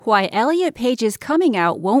Why Elliot Page's coming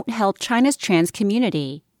out won't help China's trans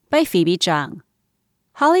community by Phoebe Zhang.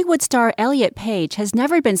 Hollywood star Elliot Page has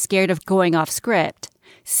never been scared of going off script.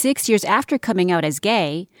 6 years after coming out as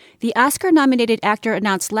gay, the Oscar-nominated actor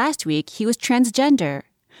announced last week he was transgender,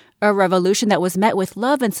 a revolution that was met with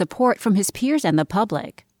love and support from his peers and the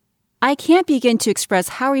public. I can't begin to express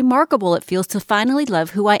how remarkable it feels to finally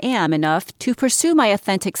love who I am enough to pursue my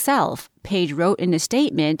authentic self, Page wrote in a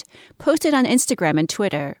statement posted on Instagram and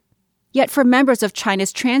Twitter. Yet for members of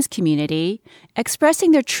China's trans community,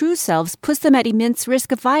 expressing their true selves puts them at immense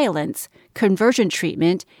risk of violence, conversion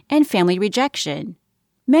treatment, and family rejection.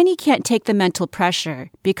 Many can't take the mental pressure,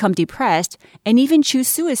 become depressed, and even choose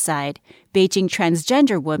suicide, Beijing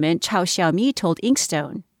transgender woman Chao Xiaomi told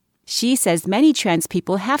Inkstone. She says many trans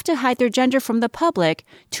people have to hide their gender from the public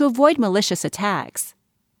to avoid malicious attacks.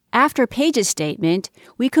 After Page's statement,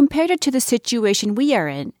 we compared it to the situation we are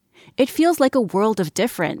in. It feels like a world of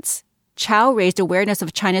difference. Chao raised awareness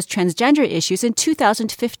of China's transgender issues in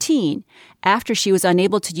 2015, after she was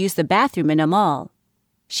unable to use the bathroom in a mall.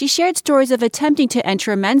 She shared stories of attempting to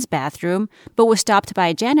enter a men's bathroom, but was stopped by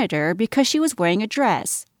a janitor because she was wearing a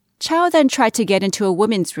dress. Chao then tried to get into a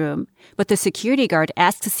women's room, but the security guard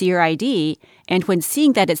asked to see her ID, and when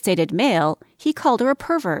seeing that it stated male, he called her a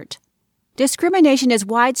pervert. Discrimination is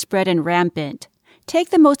widespread and rampant.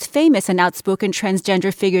 Take the most famous and outspoken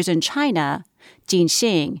transgender figures in China, Jin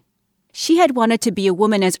Xing. She had wanted to be a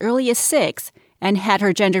woman as early as 6 and had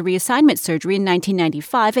her gender reassignment surgery in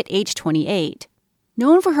 1995 at age 28.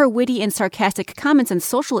 Known for her witty and sarcastic comments on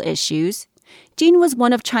social issues, Jin was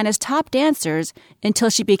one of China's top dancers until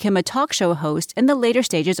she became a talk show host in the later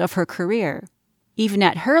stages of her career. Even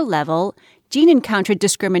at her level, Jin encountered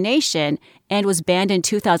discrimination and was banned in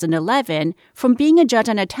 2011 from being a judge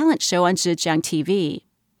on a talent show on Zhejiang TV.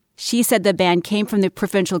 She said the ban came from the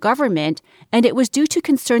provincial government and it was due to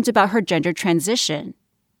concerns about her gender transition.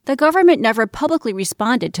 The government never publicly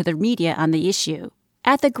responded to the media on the issue.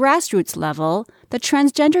 At the grassroots level, the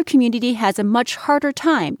transgender community has a much harder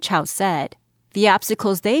time, Chao said. The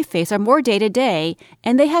obstacles they face are more day-to-day,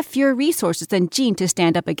 and they have fewer resources than Jin to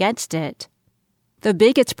stand up against it. The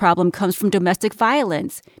biggest problem comes from domestic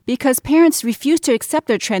violence because parents refuse to accept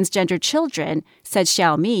their transgender children, said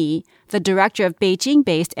Xiaomi, the director of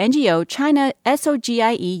Beijing-based NGO China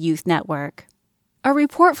SOGIE Youth Network. A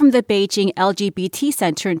report from the Beijing LGBT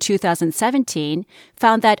Center in 2017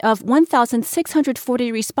 found that of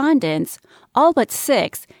 1,640 respondents, all but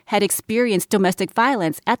 6 had experienced domestic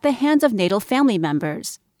violence at the hands of natal family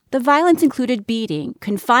members. The violence included beating,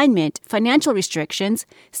 confinement, financial restrictions,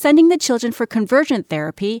 sending the children for conversion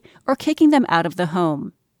therapy, or kicking them out of the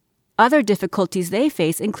home. Other difficulties they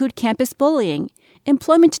face include campus bullying,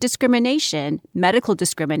 employment discrimination, medical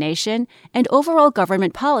discrimination, and overall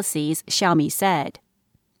government policies, Xiaomi said.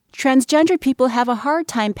 Transgender people have a hard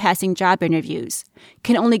time passing job interviews,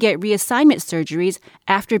 can only get reassignment surgeries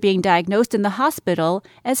after being diagnosed in the hospital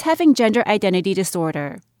as having gender identity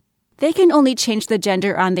disorder. They can only change the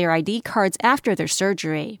gender on their ID cards after their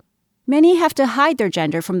surgery. Many have to hide their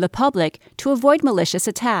gender from the public to avoid malicious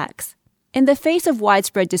attacks. In the face of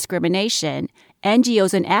widespread discrimination,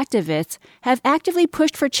 NGOs and activists have actively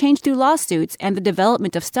pushed for change through lawsuits and the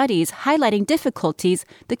development of studies highlighting difficulties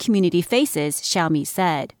the community faces, Xiaomi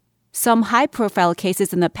said. Some high-profile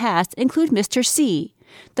cases in the past include Mr. C,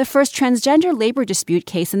 the first transgender labor dispute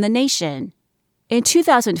case in the nation. In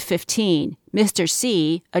 2015, Mr.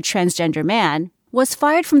 C, a transgender man, was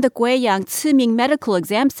fired from the Guiyang Ciming Medical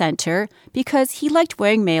Exam Center because he liked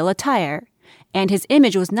wearing male attire, and his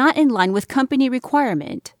image was not in line with company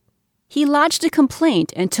requirement. He lodged a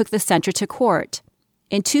complaint and took the center to court.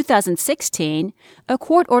 In 2016, a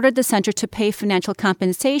court ordered the center to pay financial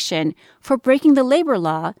compensation for breaking the labor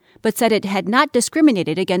law, but said it had not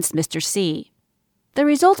discriminated against Mr. C. The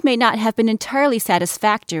result may not have been entirely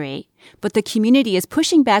satisfactory, but the community is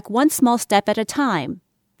pushing back one small step at a time.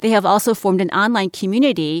 They have also formed an online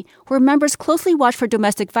community where members closely watch for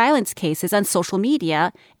domestic violence cases on social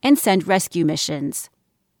media and send rescue missions.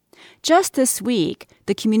 Just this week,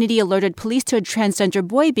 the community alerted police to a transgender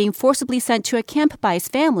boy being forcibly sent to a camp by his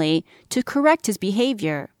family to correct his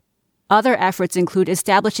behavior. Other efforts include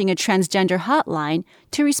establishing a transgender hotline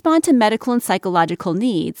to respond to medical and psychological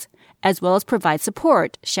needs, as well as provide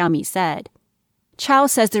support, Xiaomi said. Chao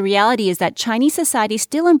says the reality is that Chinese society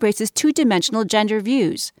still embraces two-dimensional gender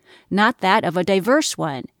views, not that of a diverse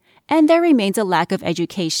one, and there remains a lack of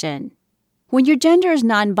education. When your gender is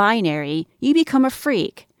non-binary, you become a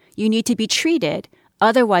freak. You need to be treated,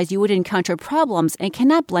 otherwise you would encounter problems and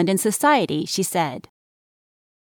cannot blend in society, she said.